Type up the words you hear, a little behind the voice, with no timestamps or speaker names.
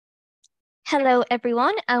Hello,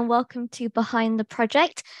 everyone, and welcome to Behind the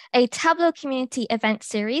Project, a Tableau Community event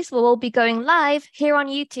series where we'll be going live here on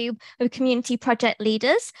YouTube with community project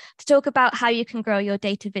leaders to talk about how you can grow your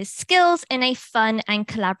data viz skills in a fun and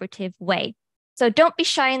collaborative way. So don't be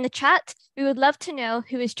shy in the chat. We would love to know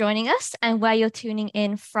who is joining us and where you're tuning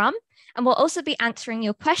in from. And we'll also be answering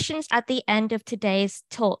your questions at the end of today's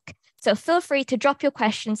talk. So feel free to drop your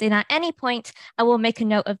questions in at any point, and we'll make a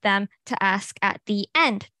note of them to ask at the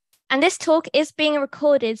end. And this talk is being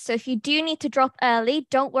recorded, so if you do need to drop early,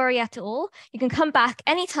 don't worry at all. You can come back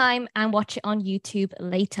anytime and watch it on YouTube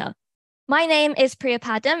later. My name is Priya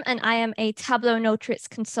Padham, and I am a Tableau Notaritz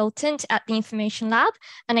consultant at the Information Lab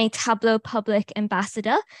and a Tableau Public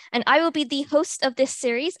Ambassador. And I will be the host of this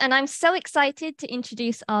series, and I'm so excited to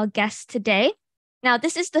introduce our guest today. Now,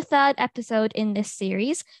 this is the third episode in this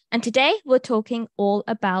series, and today we're talking all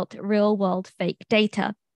about real-world fake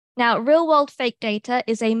data. Now, real-world fake data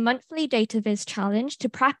is a monthly data viz challenge to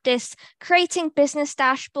practice creating business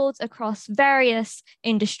dashboards across various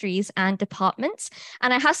industries and departments.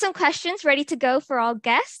 And I have some questions ready to go for our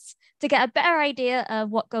guests to get a better idea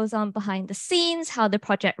of what goes on behind the scenes, how the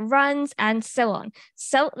project runs, and so on.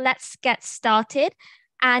 So let's get started.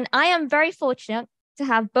 And I am very fortunate to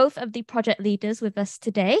have both of the project leaders with us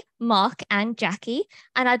today, Mark and Jacqui.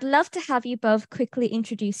 And I'd love to have you both quickly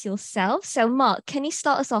introduce yourselves. So Mark, can you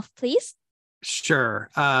start us off, please? Sure.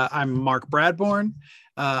 I'm Mark Bradbourne.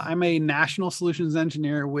 I'm a national solutions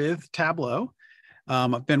engineer with Tableau.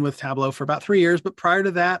 I've been with Tableau for about 3 years, but prior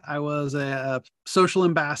to that, I was a social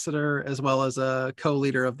ambassador as well as a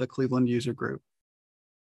co-leader of the Cleveland user group.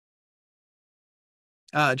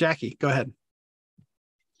 Jacqui, go ahead.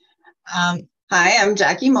 Hi, I'm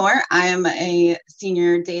Jacqui Moore. I am a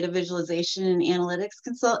senior data visualization and analytics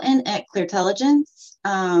consultant at ClearTelligence.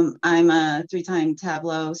 I'm a 3-time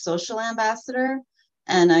Tableau social ambassador,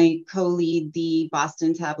 and I co-lead the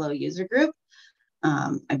Boston Tableau user group.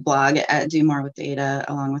 I blog at Do More with Data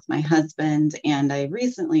along with my husband, and I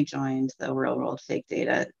recently joined the Real World Fake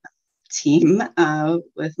Data team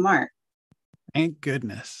with Mark. Thank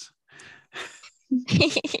goodness.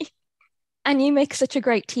 And you make such a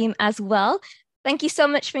great team as well. Thank you so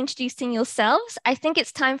much for introducing yourselves. I think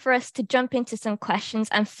it's time for us to jump into some questions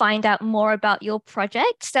and find out more about your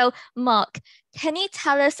project. So, Mark, can you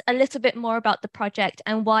tell us a little bit more about the project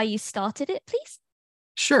and why you started it, please?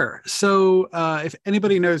 Sure. So if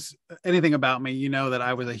anybody knows anything about me, you know that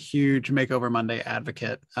I was a huge Makeover Monday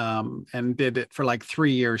advocate and did it for like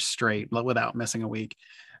 3 years straight without missing a week.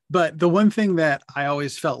 But the one thing that I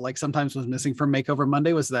always felt like sometimes was missing from Makeover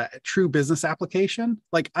Monday was that true business application.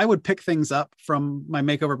 Like I would pick things up from my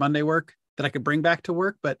Makeover Monday work that I could bring back to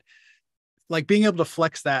work, but like being able to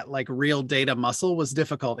flex that like real data muscle was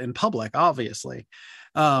difficult in public, obviously.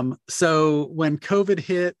 So when COVID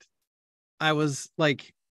hit, I was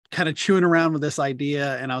like kind of chewing around with this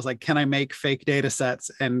idea, and I was like, can I make fake data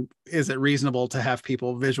sets, and is it reasonable to have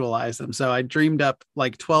people visualize them? So I dreamed up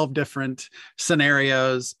like 12 different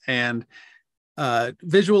scenarios and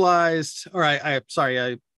visualized, or I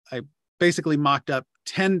basically mocked up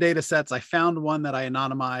 10 data sets. I found one that I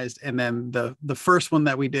anonymized, and then the first one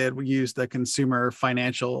that we did, we used the Consumer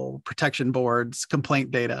Financial Protection Board's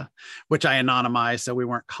complaint data, which I anonymized so we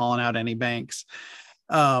weren't calling out any banks.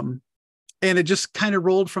 And it just kind of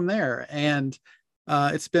rolled from there. And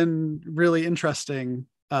it's been really interesting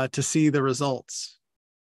to see the results.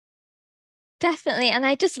 Definitely. And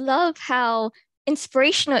I just love how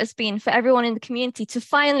inspirational it's been for everyone in the community to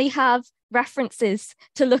finally have references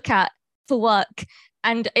to look at for work.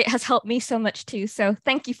 And it has helped me so much too. So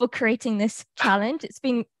thank you for creating this challenge. It's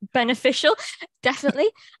been beneficial, definitely.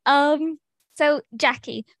 So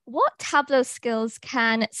Jacqui, what Tableau skills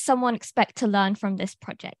can someone expect to learn from this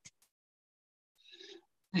project?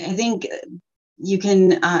 I think you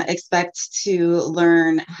can expect to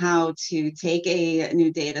learn how to take a new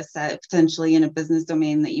data set, potentially in a business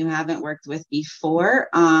domain that you haven't worked with before,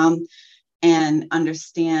 and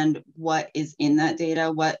understand what is in that data,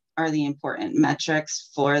 what are the important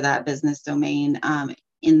metrics for that business domain.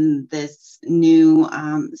 In this new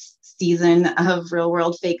season of real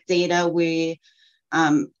world fake data, we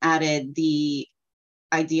added the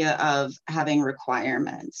idea of having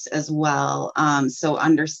requirements as well. So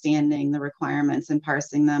understanding the requirements and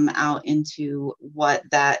parsing them out into what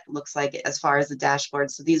that looks like as far as a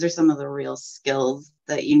dashboard. So these are some of the real skills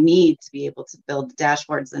that you need to be able to build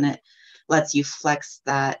dashboards, and it lets you flex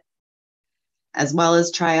that as well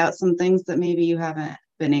as try out some things that maybe you haven't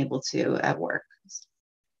been able to at work.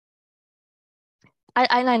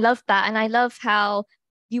 I love that. And I love how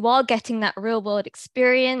you are getting that real world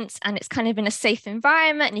experience, and it's kind of in a safe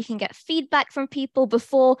environment, and you can get feedback from people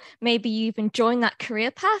before maybe you even join that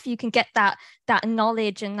career path. You can get that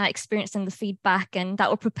knowledge and that experience and the feedback, and that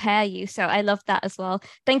will prepare you. So I love that as well.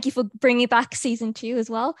 Thank you for bringing back season 2 as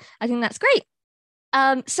well. I think that's great.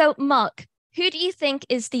 So Mark, who do you think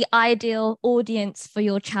is the ideal audience for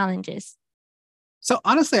your challenges? So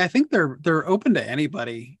honestly, I think they're open to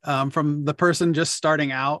anybody, from the person just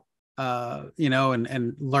starting out,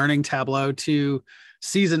 and learning Tableau, to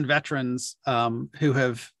seasoned veterans who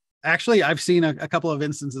have actually, I've seen a couple of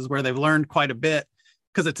instances where they've learned quite a bit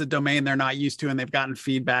because it's a domain they're not used to, and they've gotten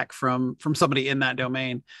feedback from somebody in that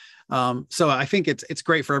domain. So I think it's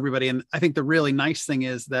great for everybody. And I think the really nice thing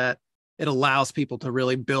is that it allows people to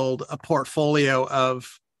really build a portfolio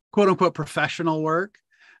of quote unquote professional work,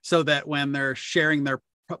 so that when they're sharing their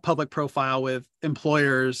public profile with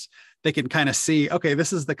employers, they can kind of see, okay,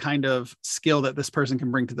 this is the kind of skill that this person can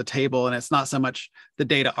bring to the table. And it's not so much the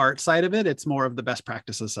data art side of it, it's more of the best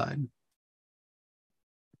practices side.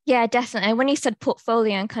 Yeah, definitely. When you said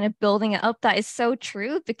portfolio and kind of building it up, that is so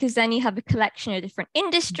true, because then you have a collection of different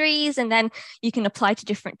industries, and then you can apply to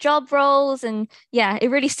different job roles. And yeah, it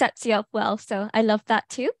really sets you up well. So I love that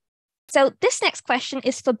too. So this next question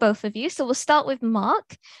is for both of you. So we'll start with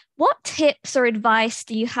Mark. What tips or advice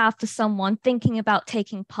do you have for someone thinking about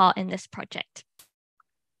taking part in this project?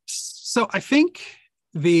 So I think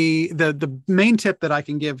the main tip that I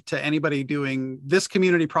can give to anybody doing this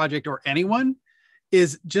community project, or anyone,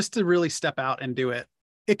 is just to really step out and do it.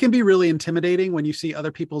 It can be really intimidating when you see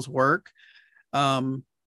other people's work,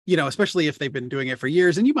 especially if they've been doing it for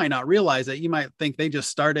years, and you might not realize it. You might think they just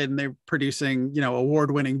started and they're producing,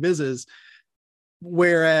 award-winning vizzes.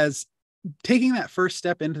 Whereas taking that first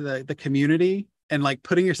step into the community and like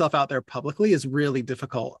putting yourself out there publicly is really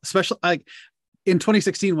difficult, especially like in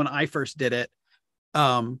 2016 when I first did it.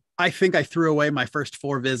 I think I threw away my first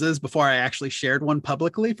 4 vizzes before I actually shared one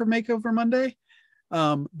publicly for Makeover Monday.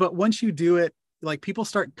 But once you do it, like people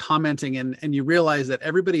start commenting, and you realize that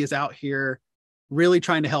everybody is out here really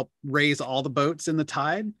trying to help raise all the boats in the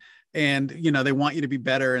tide. And, they want you to be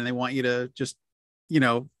better, and they want you to just,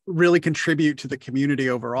 really contribute to the community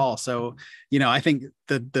overall. So, I think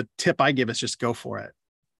the tip I give is just go for it.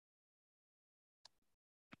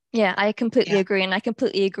 Yeah, I completely agree. And I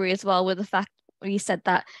completely agree as well with the fact you said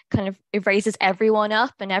that kind of it raises everyone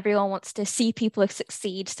up, and everyone wants to see people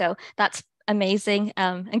succeed. So that's amazing,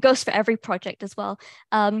 and goes for every project as well.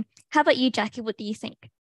 How about you, Jacqui? What do you think?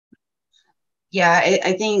 Yeah,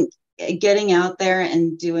 I think getting out there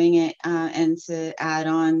and doing it, and to add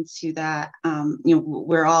on to that,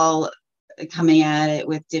 we're all coming at it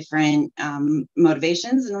with different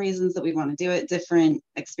motivations and reasons that we want to do it, different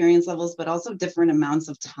experience levels, but also different amounts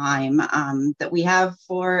of time that we have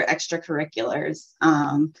for extracurriculars,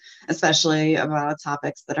 especially about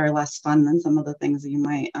topics that are less fun than some of the things that you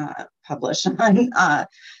might publish on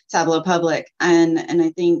Tableau Public. And I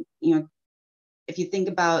think, if you think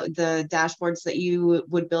about the dashboards that you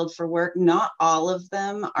would build for work, not all of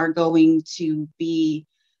them are going to be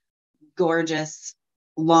gorgeous,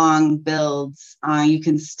 long builds. You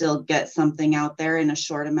can still get something out there in a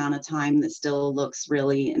short amount of time that still looks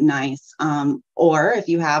really nice. Or if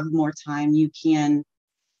you have more time, you can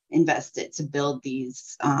invest it to build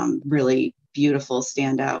these really beautiful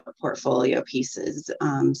standout portfolio pieces.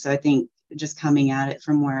 So I think just coming at it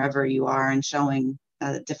from wherever you are and showing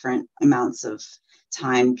different amounts of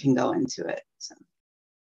time can go into it. So.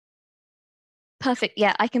 Perfect.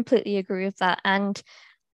 Yeah, I completely agree with that. And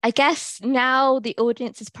I guess now the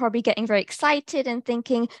audience is probably getting very excited and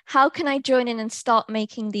thinking, how can I join in and start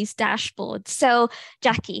making these dashboards? So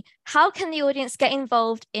Jacqui, how can the audience get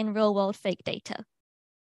involved in real world fake data?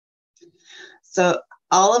 So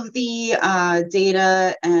all of the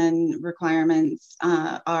data and requirements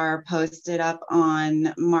are posted up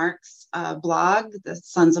on Mark's blog, the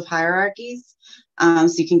Sons of Hierarchies.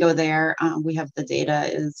 So you can go there. We have the data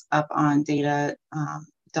is up on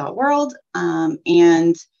data.world,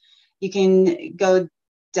 and you can go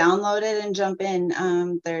download it and jump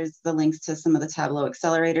in. There's the links to some of the Tableau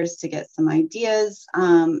accelerators to get some ideas.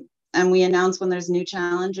 And we announce when there's new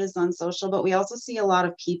challenges on social, but we also see a lot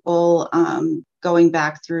of people going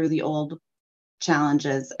back through the old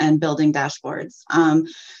challenges and building dashboards.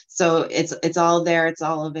 So it's all there. It's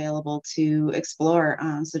all available to explore.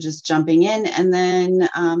 So just jumping in, and then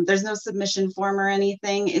there's no submission form or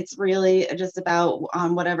anything. It's really just about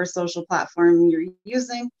whatever social platform you're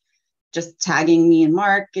using, just tagging me and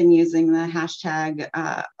Mark and using the hashtag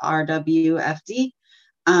RWFD.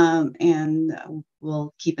 And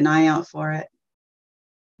we'll keep an eye out for it.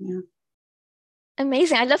 Yeah.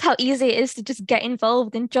 Amazing. I love how easy it is to just get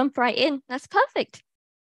involved and jump right in. That's perfect.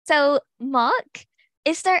 So, Mark,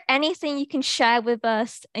 is there anything you can share with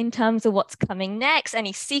us in terms of what's coming next?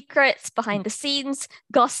 Any secrets, behind the scenes,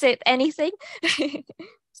 gossip, anything?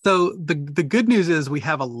 So the good news is we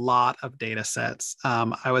have a lot of data sets.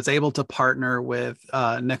 I was able to partner with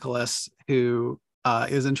Nicholas, who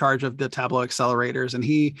is in charge of the Tableau accelerators, and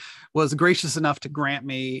he was gracious enough to grant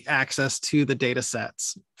me access to the data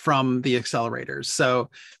sets from the accelerators. So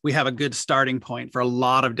we have a good starting point for a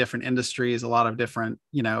lot of different industries, a lot of different,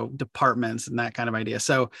 departments and that kind of idea.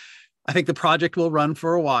 So I think the project will run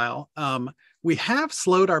for a while. We have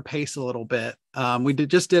slowed our pace a little bit. We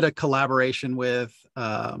just did a collaboration with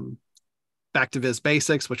Back to Viz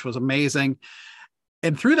Basics, which was amazing.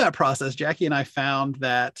 And through that process, Jacqui and I found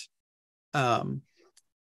that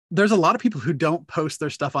there's a lot of people who don't post their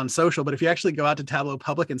stuff on social, but if you actually go out to Tableau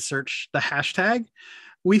Public and search the hashtag,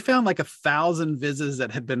 we found like 1,000 vizzes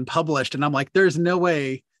that had been published. And I'm like, there's no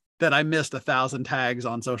way that I missed 1,000 tags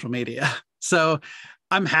on social media. So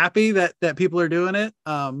I'm happy that people are doing it.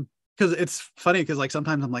 Because it's funny, because like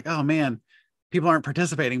sometimes I'm like, oh man, people aren't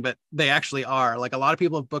participating, but they actually are. Like a lot of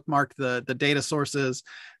people have bookmarked the data sources.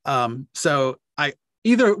 So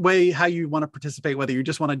either way, how you want to participate, whether you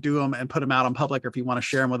just want to do them and put them out on public, or if you want to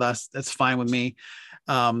share them with us, that's fine with me.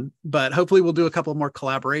 But hopefully we'll do a couple more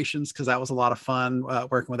collaborations, because that was a lot of fun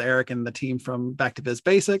working with Eric and the team from Back to Viz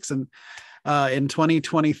Basics. And in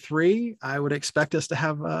 2023, I would expect us to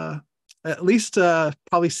have at least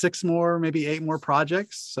probably 6 more, maybe 8 more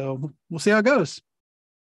projects. So we'll see how it goes.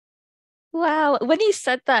 Wow. When you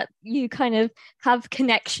said that you kind of have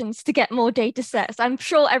connections to get more data sets, I'm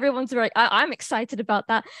sure everyone's I'm excited about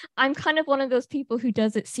that. I'm kind of one of those people who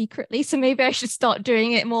does it secretly. So maybe I should start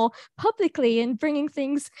doing it more publicly and bringing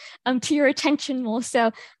things to your attention more.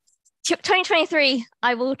 So 2023,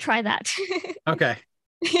 I will try that. Okay.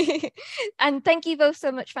 And thank you both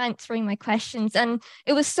so much for answering my questions. And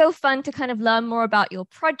it was so fun to kind of learn more about your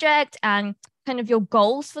project and kind of your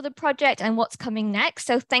goals for the project and what's coming next.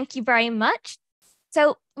 So thank you very much.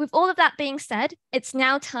 So with all of that being said, it's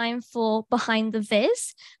now time for Behind the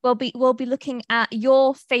Viz. We'll be looking at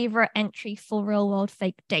your favorite entry for real world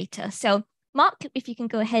fake data. So Mark, if you can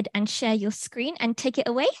go ahead and share your screen and take it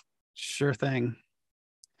away. Sure thing.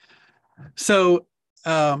 So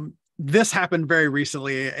this happened very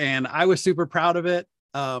recently, and I was super proud of it.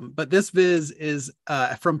 But this viz is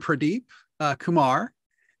from Pradeep Kumar,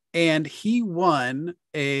 and he won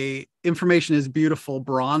a Information is Beautiful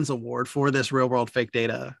Bronze Award for this real world fake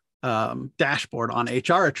data dashboard on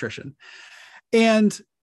HR attrition. And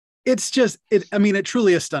it's just, it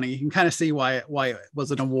truly is stunning. You can kind of see why it was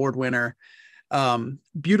an award winner.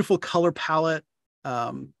 Beautiful color palette,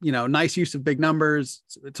 nice use of big numbers.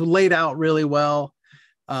 It's laid out really well.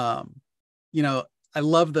 I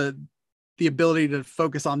love the ability to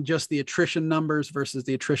focus on just the attrition numbers versus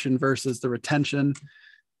the retention.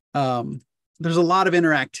 There's a lot of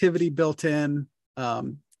interactivity built in.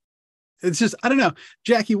 It's just, I don't know,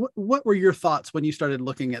 Jacqui, what were your thoughts when you started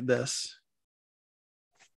looking at this?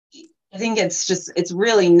 I think it's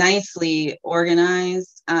really nicely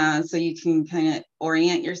organized. So you can kind of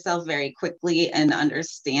orient yourself very quickly and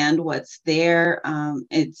understand what's there.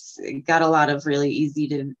 It's got a lot of really easy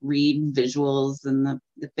to read visuals and the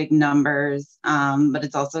big numbers, but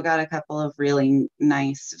it's also got a couple of really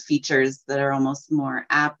nice features that are almost more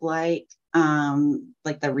app-like,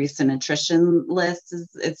 like the recent attrition list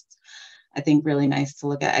it's, I think, really nice to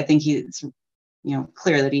look at. I think it's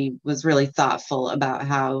clear that he was really thoughtful about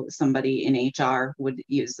how somebody in HR would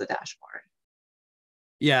use the dashboard.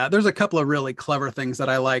 Yeah, there's a couple of really clever things that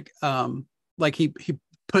I like. Like he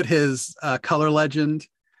put his color legend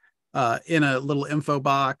in a little info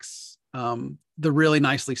box. The really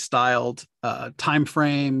nicely styled time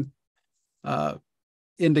frame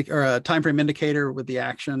indicator with the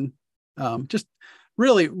action. Just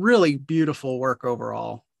really, really beautiful work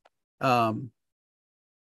overall.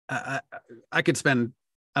 I could spend,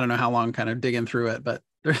 I don't know how long kind of digging through it, but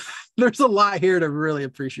there's a lot here to really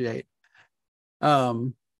appreciate.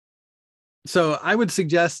 So I would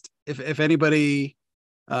suggest if anybody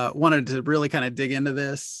wanted to really kind of dig into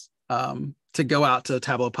this, to go out to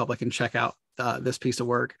Tableau Public and check out this piece of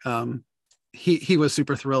work. He was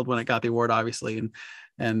super thrilled when it got the award, obviously,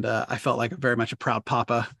 and I felt like very much a proud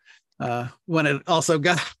papa when it also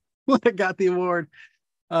got the award.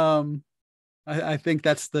 I think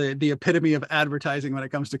that's the epitome of advertising when it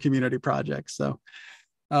comes to community projects. So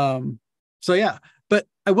yeah, but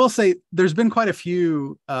I will say there's been quite a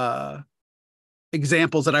few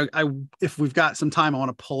examples that I if we've got some time, I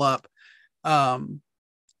want to pull up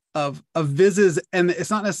of vizzes, and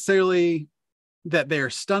it's not necessarily that they're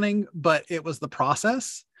stunning, but it was the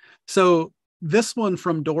process. So this one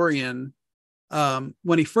from Dorian,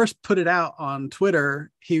 when he first put it out on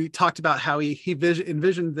Twitter, he talked about how he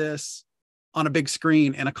envisioned this on a big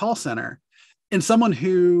screen in a call center. And someone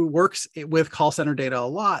who works with call center data a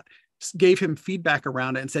lot gave him feedback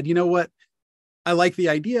around it and said, you know what, I like the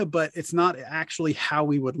idea, but it's not actually how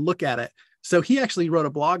we would look at it. So he actually wrote a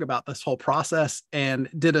blog about this whole process and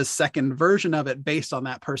did a second version of it based on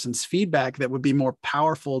that person's feedback that would be more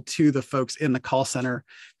powerful to the folks in the call center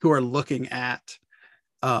who are looking at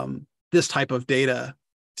this type of data,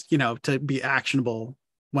 you know, to be actionable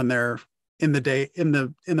when they're in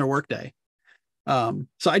their workday. So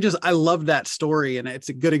I love that story, and it's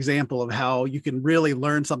a good example of how you can really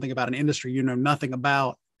learn something about an industry you know nothing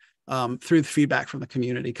about through the feedback from the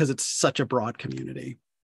community, because it's such a broad community.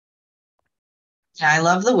 Yeah, I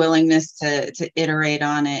love the willingness to iterate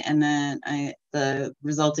on it, and then the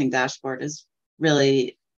resulting dashboard is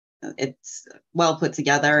really, it's well put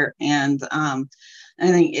together, and I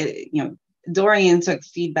think Dorian took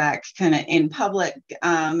feedback kind of in public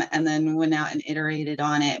and then went out and iterated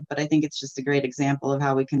on it. But I think it's just a great example of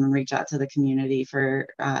how we can reach out to the community for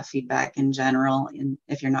feedback in general. And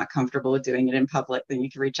if you're not comfortable with doing it in public, then you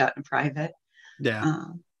can reach out in private. Yeah.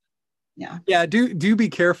 Yeah. Do be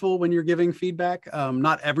careful when you're giving feedback.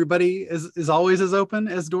 Not everybody is always as open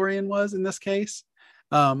as Dorian was in this case.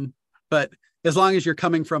 But as long as you're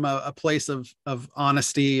coming from a place of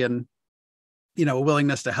honesty and, you know, a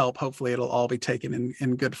willingness to help, hopefully it'll all be taken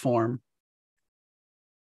in good form.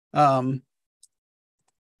 If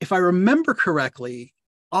I remember correctly,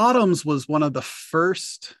 Autumn's was one of the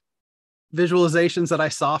first visualizations that I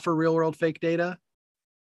saw for real world fake data.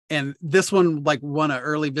 And this one like won an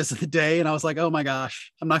early visit of the day. And I was like, oh my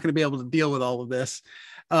gosh, I'm not going to be able to deal with all of this.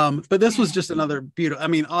 But this was just another beautiful, I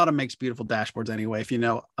mean, Autumn makes beautiful dashboards anyway. If you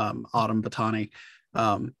know Autumn Batani,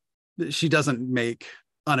 she doesn't make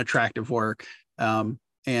unattractive work.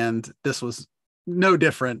 And this was no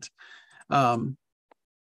different.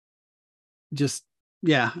 Just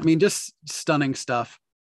stunning stuff.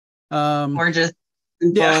 Gorgeous.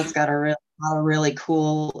 Yeah. It's got a lot of really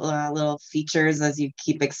cool little features as you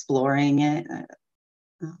keep exploring it.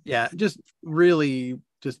 Yeah, just really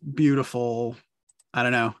just beautiful. I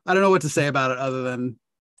don't know what to say about it other than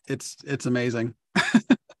it's amazing.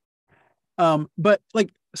 But like,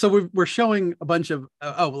 so we're showing a bunch of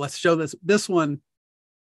let's show this one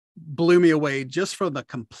blew me away just for the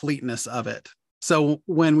completeness of it. So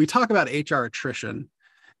when we talk about HR attrition,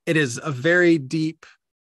 it is a very deep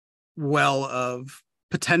well of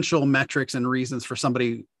potential metrics and reasons for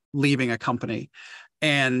somebody leaving a company.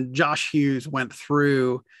 And Josh Hughes went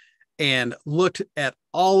through and looked at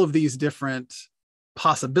all of these different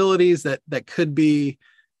possibilities that could be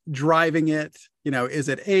driving it. You know, is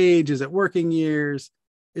it age? Is it working years?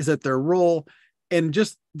 Is it their role? And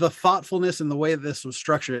just the thoughtfulness and the way that this was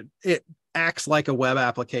structured, it acts like a web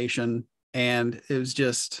application. And it was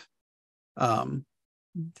just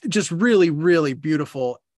really, really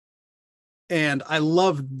beautiful. And I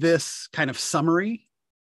love this kind of summary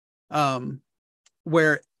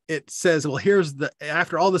where it says, well,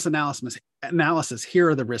 after all this analysis, here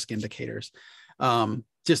are the risk indicators.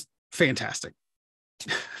 Just fantastic. But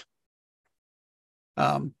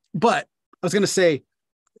I was going to say,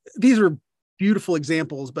 these are beautiful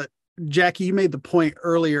examples, but Jacqui, you made the point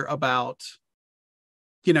earlier about,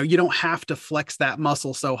 you know, you don't have to flex that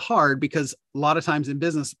muscle so hard, because a lot of times in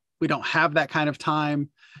business, we don't have that kind of time.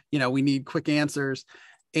 You know, we need quick answers.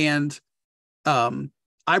 And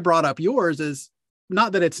I brought up yours as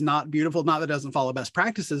not that it's not beautiful, not that it doesn't follow best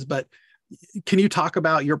practices, but can you talk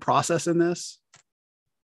about your process in this?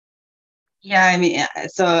 Yeah, I mean,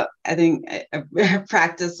 so I think I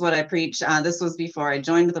practice what I preach. This was before I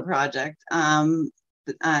joined the project.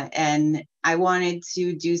 And I wanted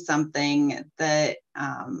to do something that,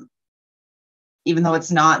 even though it's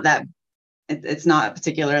not a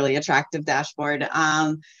particularly attractive dashboard,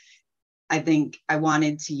 I think I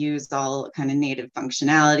wanted to use all kind of native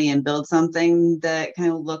functionality and build something that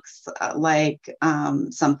kind of looks like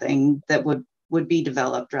something that would be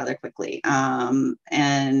developed rather quickly.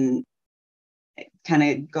 And kind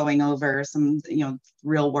of going over some,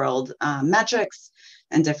 real world metrics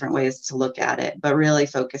and different ways to look at it, but really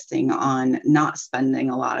focusing on not spending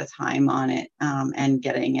a lot of time on it and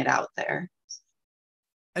getting it out there.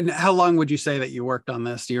 And how long would you say that you worked on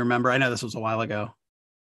this? Do you remember? I know this was a while ago.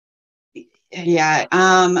 Yeah,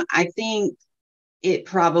 I think it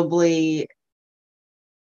probably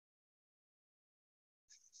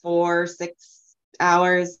 4-6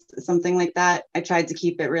 hours, something like that. I tried to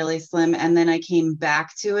keep it really slim, and then I came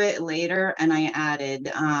back to it later and I added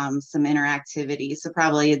some interactivity. So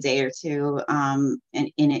probably a day or two in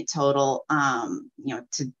it total,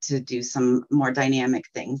 to do some more dynamic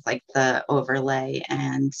things like the overlay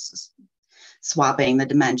and swapping the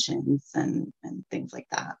dimensions and things like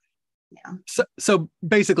that. Yeah. So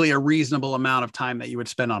basically a reasonable amount of time that you would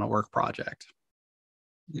spend on a work project.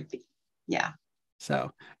 Yeah.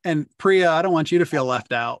 So, and Priya, I don't want you to feel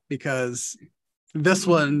left out, because this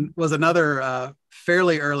one was another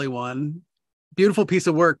fairly early one. Beautiful piece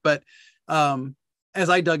of work. But as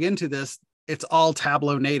I dug into this, it's all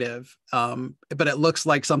Tableau native, but it looks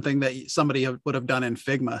like something that somebody would have done in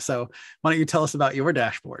Figma. So why don't you tell us about your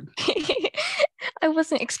dashboard? I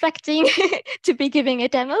wasn't expecting to be giving a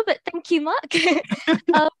demo, but thank you, Mark.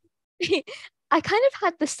 I kind of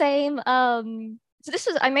had the same.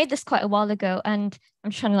 So I made this quite a while ago, and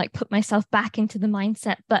I'm trying to like put myself back into the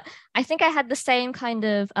mindset. But I think I had the same kind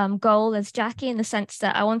of goal as Jacqui, in the sense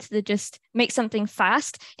that I wanted to just make something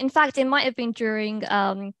fast. In fact, it might have been during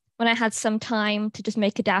when I had some time to just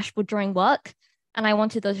make a dashboard during work, and I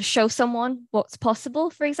wanted to show someone what's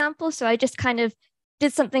possible, for example. So I just kind of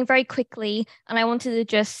did something very quickly, and I wanted to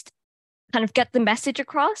just kind of get the message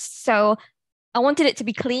across. So I wanted it to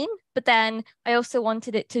be clean, but then I also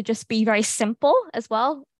wanted it to just be very simple as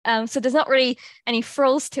well. So there's not really any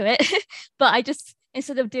frills to it, but I just,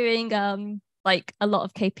 instead of doing like a lot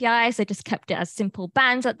of KPIs, I just kept it as simple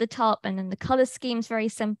bands at the top, and then the color scheme's very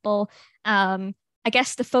simple. I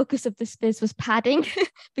guess the focus of this viz was padding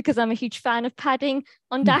because I'm a huge fan of padding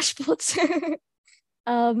on dashboards.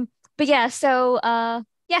 But yeah, so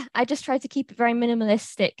yeah, I just tried to keep it very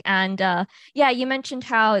minimalistic. And yeah, you mentioned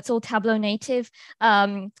how it's all Tableau native.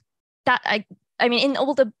 That I mean, in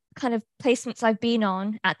all the kind of placements I've been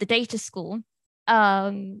on at the data school,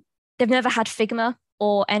 they've never had Figma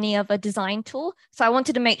or any other design tool. So I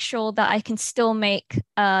wanted to make sure that I can still make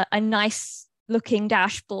a nice looking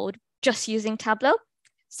dashboard just using Tableau.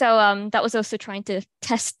 So that was also trying to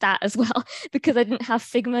test that as well, because I didn't have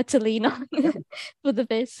Figma to lean on for the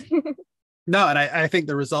viz. No, and I think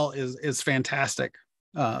the result is fantastic.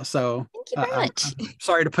 So thank you very much. I'm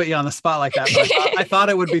sorry to put you on the spot like that, but I thought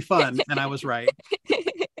it would be fun, and I was right.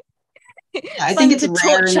 I think it's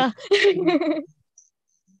rare.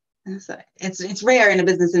 It's rare in a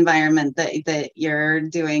business environment that you're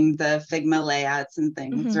doing the Figma layouts and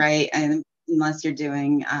things, right? And unless you're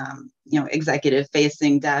doing executive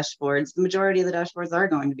facing dashboards, the majority of the dashboards are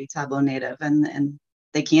going to be Tableau native, and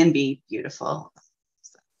they can be beautiful.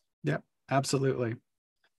 So. Yep, absolutely.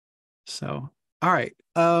 So all right,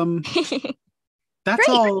 that's Great.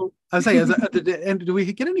 all I was saying. And do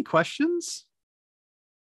we get any questions?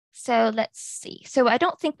 So let's see. So I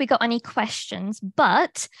don't think we got any questions,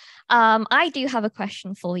 but I do have a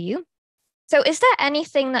question for you. So is there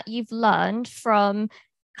anything that you've learned from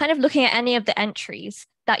kind of looking at any of the entries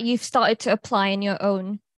that you've started to apply in your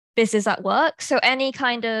own business at work? So any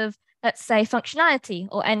kind of, let's say, functionality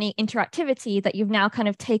or any interactivity that you've now kind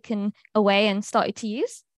of taken away and started to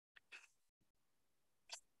use?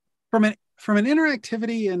 From an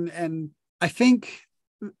interactivity and I think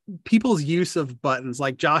people's use of buttons,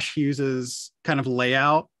 like Josh Hughes's kind of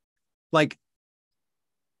layout, like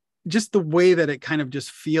just the way that it kind of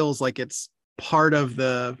just feels like it's part of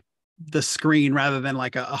the screen rather than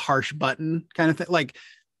like a harsh button kind of thing. Like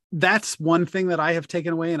that's one thing that I have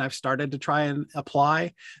taken away and I've started to try and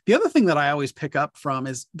apply. The other thing that I always pick up from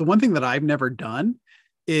is the one thing that I've never done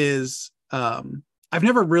is I've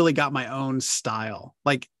never really got my own style.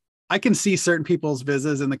 Like I can see certain people's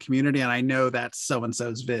vizzes in the community and I know that's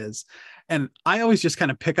so-and-so's viz. And I always just kind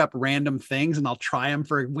of pick up random things and I'll try them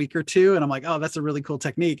for a week or two. And I'm like, oh, that's a really cool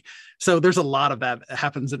technique. So there's a lot of that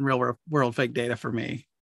happens in real world fake data for me.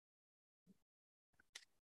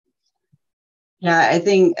 Yeah, I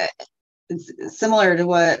think it's similar to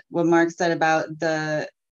what Mark said about the,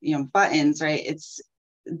 buttons, right? It's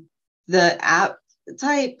the app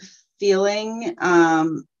type feeling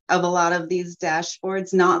of a lot of these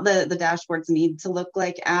dashboards. Not the dashboards need to look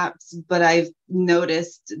like apps, but I've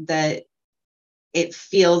noticed that it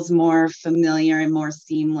feels more familiar and more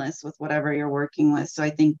seamless with whatever you're working with. So I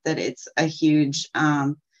think that it's a huge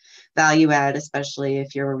value add, especially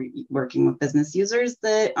if you're working with business users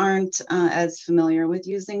that aren't as familiar with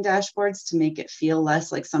using dashboards, to make it feel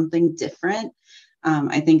less like something different.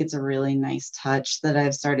 I think it's a really nice touch that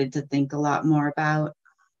I've started to think a lot more about.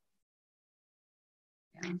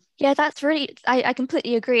 Yeah, that's really, I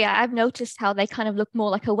completely agree. I've noticed how they kind of look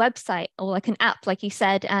more like a website or like an app, like you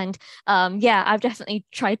said. And yeah, I've definitely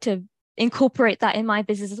tried to incorporate that in my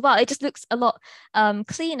business as well. It just looks a lot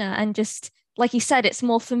cleaner and just like you said, it's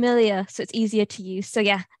more familiar, so it's easier to use. So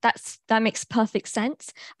yeah, that makes perfect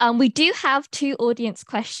sense. We do have 2 audience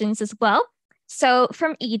questions as well. So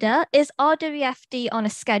from Ida, is RWFD on a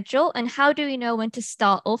schedule, and how do we know when to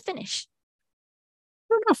start or finish?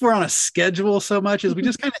 I don't know if we're on a schedule so much as we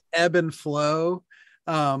just kind of ebb and flow,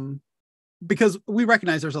 because we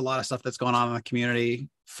recognize there's a lot of stuff that's going on in the community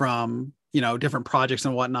from, different projects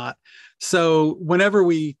and whatnot. So whenever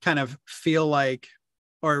we kind of feel like,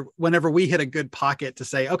 or whenever we hit a good pocket to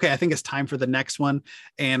say, okay, I think it's time for the next one,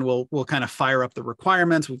 and we'll kind of fire up the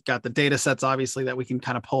requirements. We've got the data sets, obviously, that we can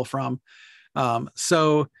kind of pull from.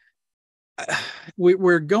 So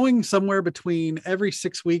we're going somewhere between every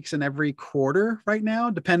 6 weeks and every quarter right now,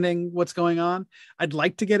 depending what's going on. I'd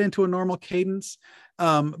like to get into a normal cadence.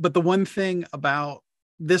 But the one thing about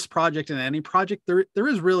this project and any project, there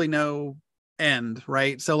is really no end,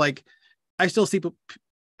 right? So like, I still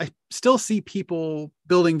see people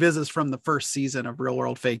building vizzes from the first season of Real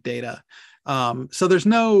World Fake Data. So there's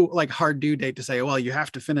no like hard due date to say, well, you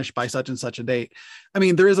have to finish by such and such a date. I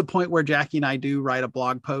mean, there is a point where Jacqui and I do write a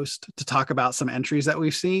blog post to talk about some entries that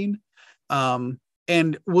we've seen.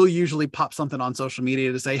 And we'll usually pop something on social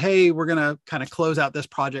media to say, hey, we're going to kind of close out this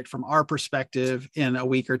project from our perspective in a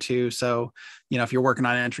week or 2. So, if you're working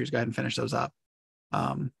on entries, go ahead and finish those up.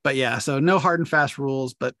 But yeah, so no hard and fast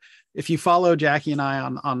rules, but if you follow Jacqui and I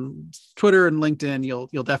on Twitter and LinkedIn,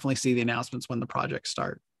 you'll definitely see the announcements when the projects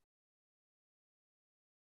start.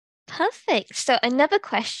 Perfect. So another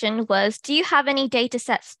question was, do you have any data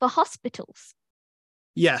sets for hospitals?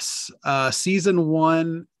 Yes. Season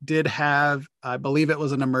 1 did have, I believe it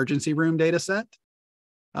was an emergency room data set.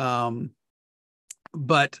 But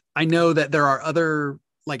I know that there are other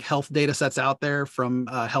like health data sets out there from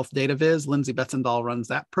Health Data Viz. Lindsay Betzendahl runs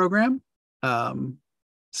that program.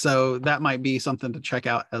 So that might be something to check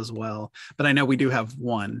out as well. But I know we do have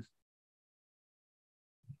one.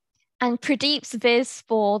 And Pradeep's viz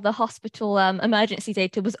for the hospital emergency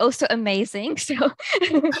data was also amazing. So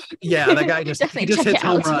yeah, that guy just hits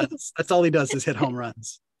home runs. That's all he does is hit home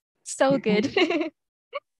runs. So good.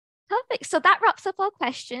 Perfect. So that wraps up our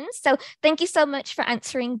questions. So thank you so much for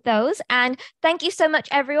answering those. And thank you so much,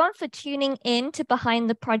 everyone, for tuning in to Behind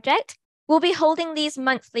the Project. We'll be holding these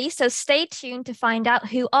monthly, so stay tuned to find out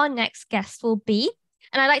who our next guest will be.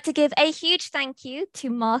 And I'd like to give a huge thank you to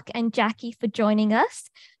Mark and Jacqui for joining us.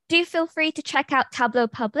 Do feel free to check out Tableau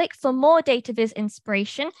Public for more data viz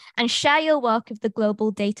inspiration and share your work with the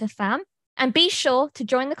global data fam. And be sure to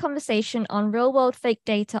join the conversation on Real World Fake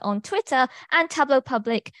Data on Twitter and Tableau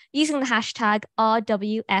Public using the hashtag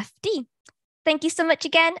RWFD. Thank you so much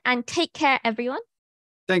again, and take care, everyone.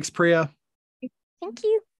 Thanks, Priya. Thank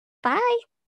you. Bye.